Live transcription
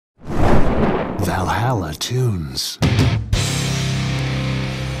Valhalla Toons.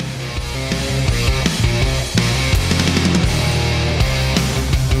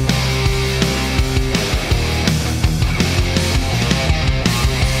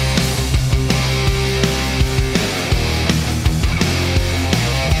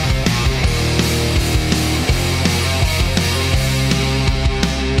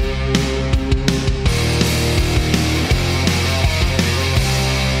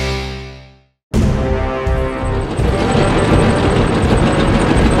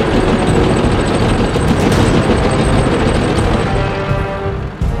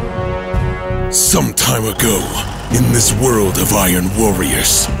 Some time ago, in this world of Iron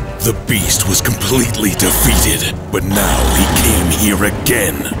Warriors, the Beast was completely defeated, but now he came here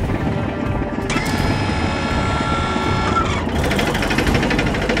again.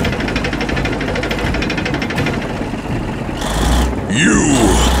 You!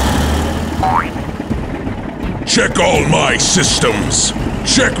 Check all my systems!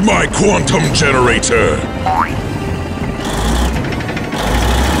 Check my quantum generator!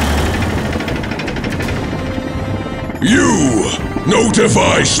 You!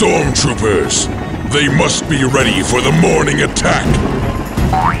 Notify stormtroopers! They must be ready for the morning attack!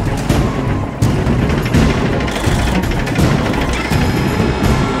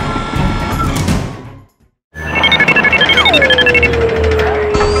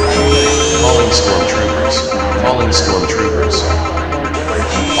 Calling stormtroopers. Calling stormtroopers.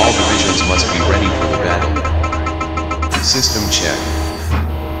 All divisions must be ready for the battle. System check.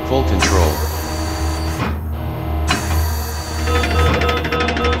 Full control.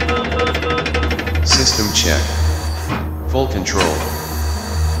 System check. Full control.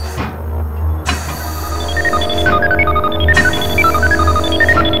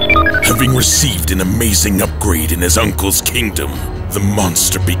 Having received an amazing upgrade in his uncle's kingdom, the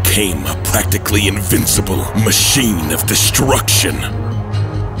monster became a practically invincible machine of destruction.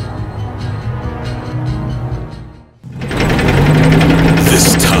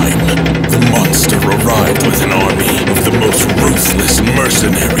 This time, the monster arrived with an army of the most ruthless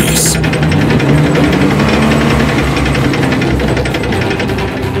mercenaries.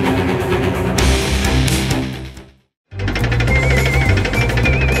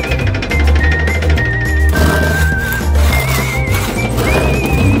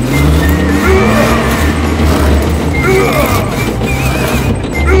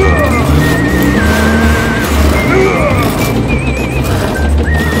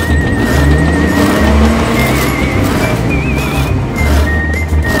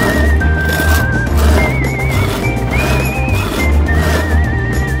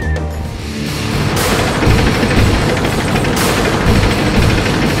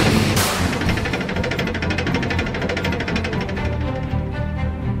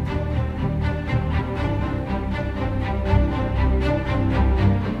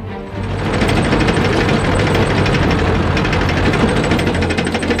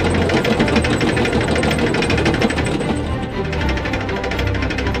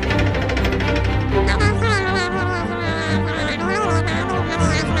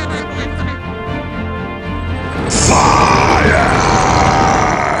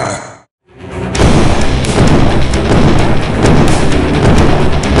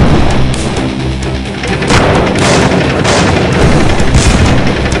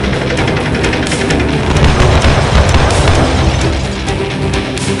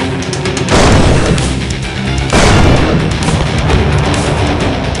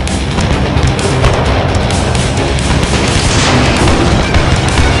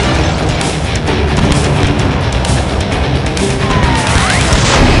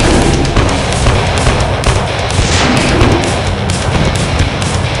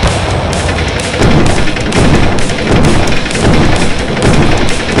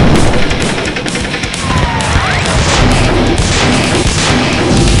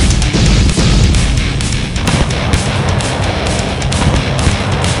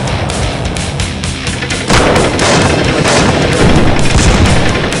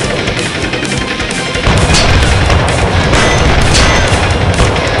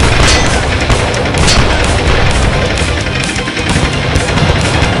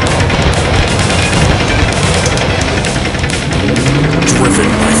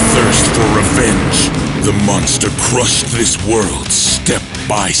 The monster crushed this world step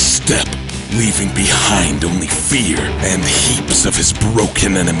by step, leaving behind only fear and heaps of his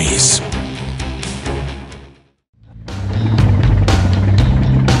broken enemies.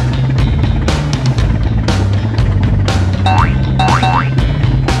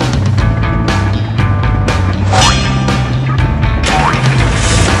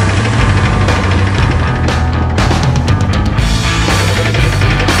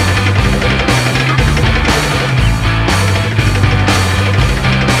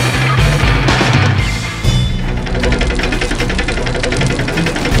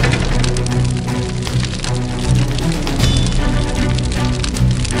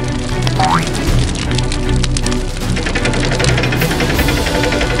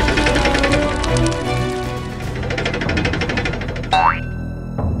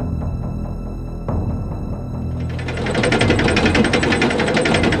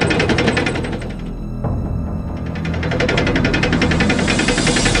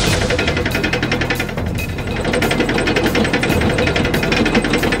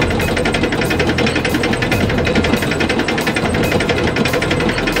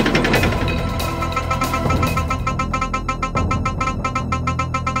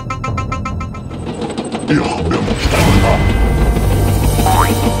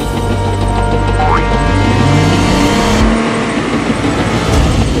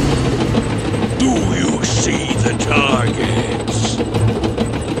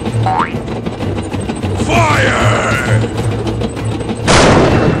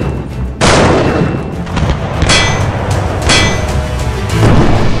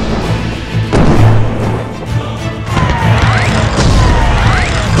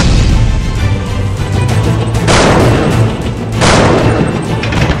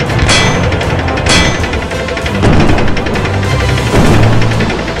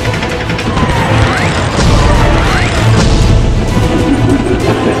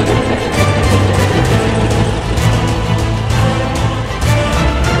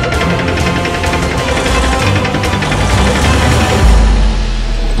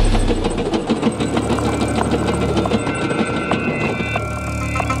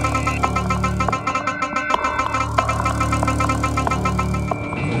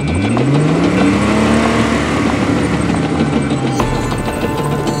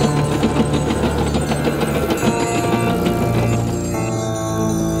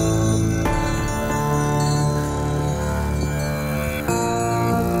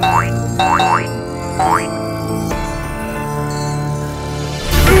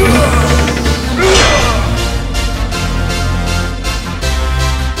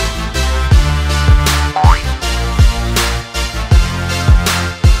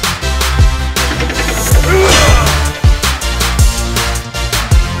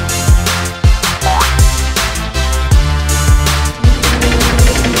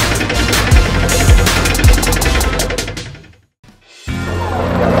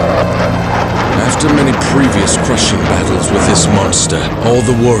 After many previous crushing battles with this monster, all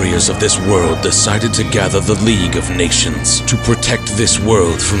the warriors of this world decided to gather the League of Nations to protect this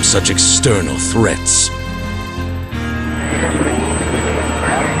world from such external threats.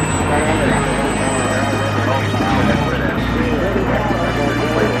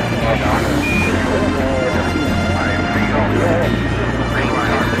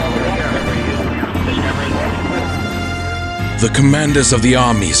 The commanders of the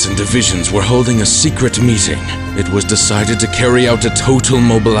armies and divisions were holding a secret meeting. It was decided to carry out a total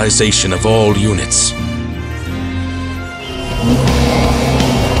mobilization of all units.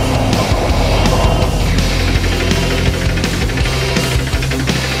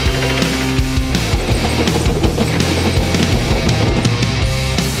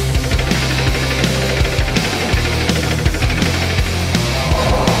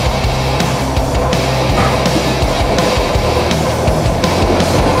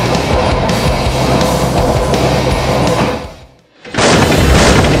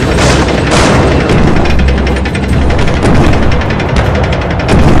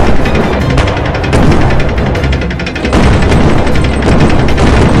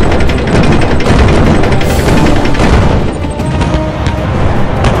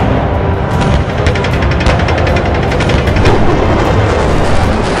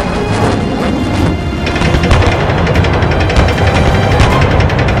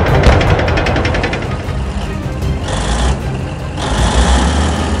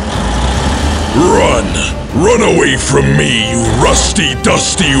 Run away from me, you rusty,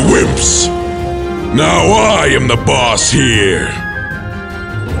 dusty wimps! Now I am the boss here!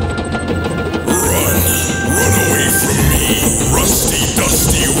 Run away from me, you rusty,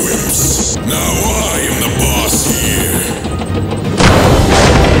 dusty wimps! Now I am the boss here!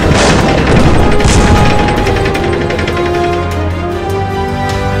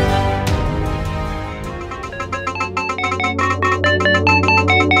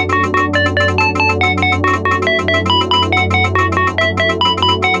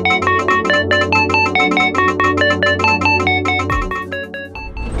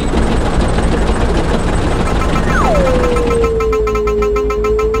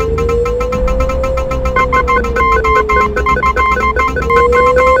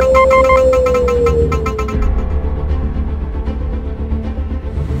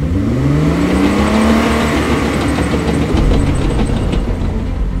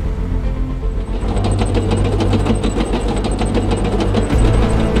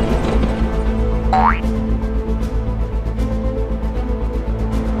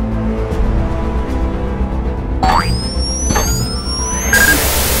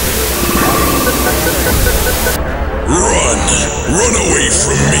 Run away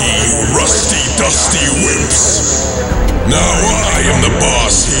from me, you rusty, dusty wimps! Now I am the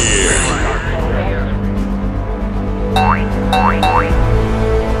boss here!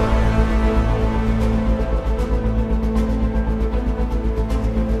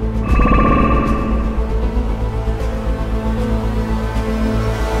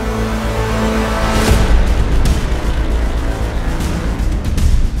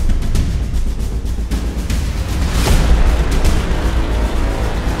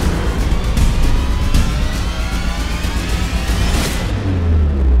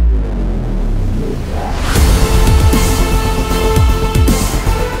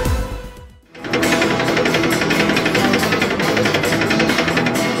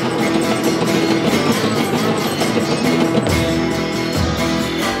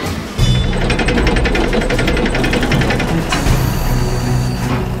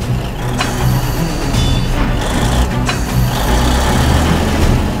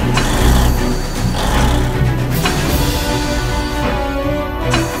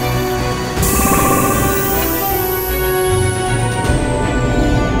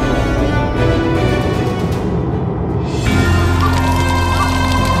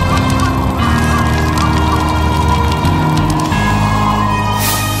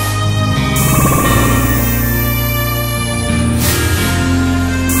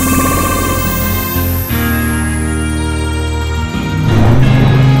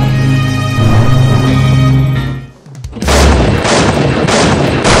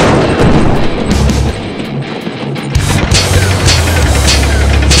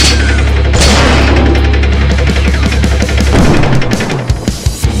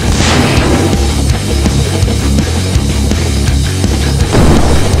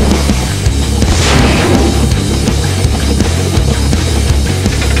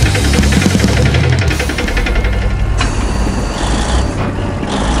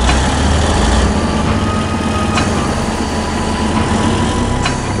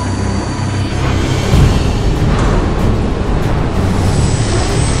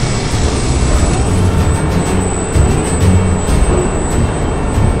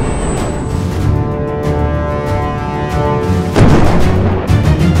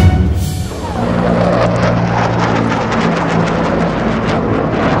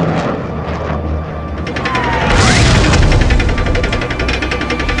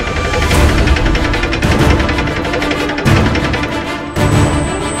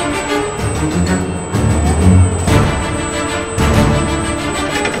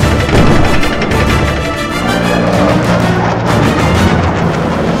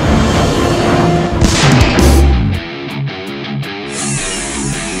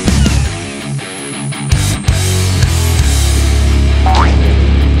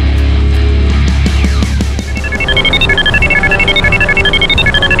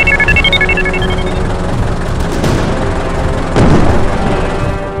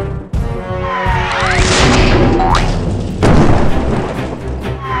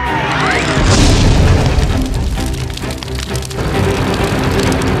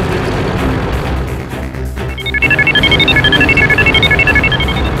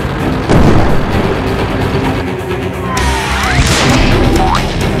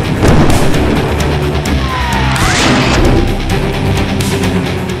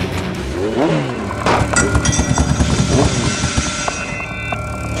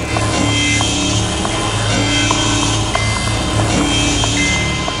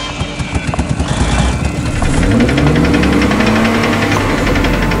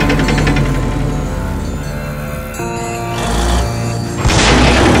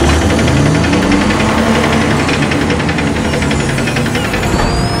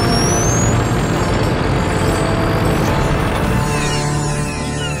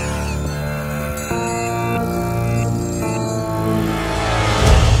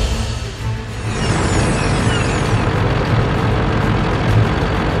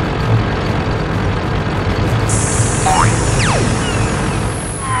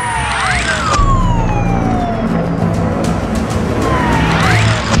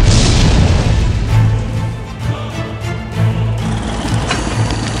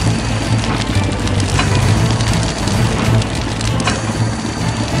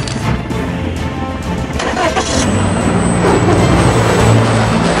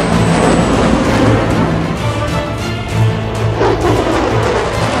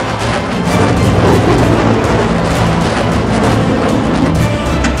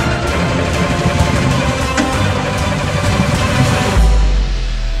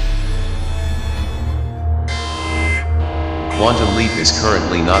 Quantum Leap is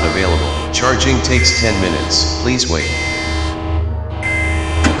currently not available. Charging takes 10 minutes. Please wait.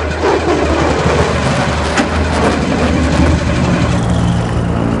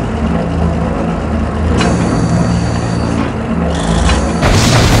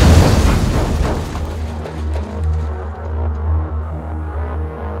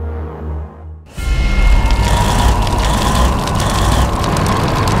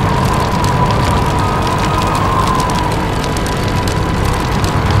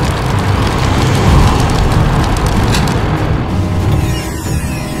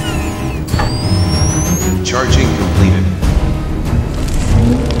 Charging completed.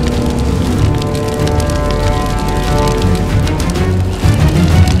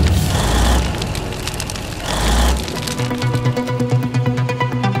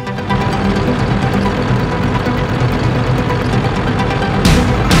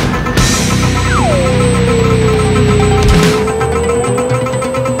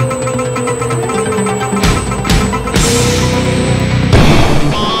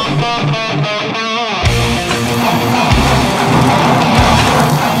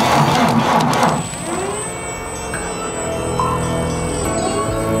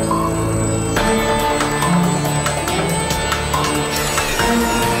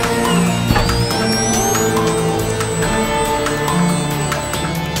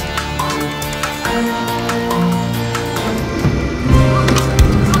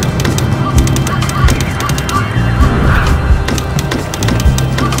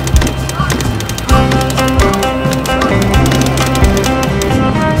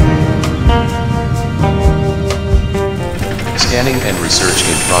 Scanning and research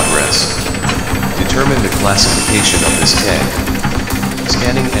in progress. Determine the classification of this tag.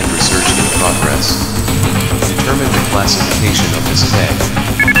 Scanning and research in progress. Determine the classification of this tag.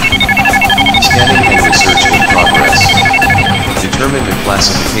 Scanning and research in progress. Determine the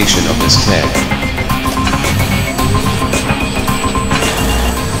classification of this tag.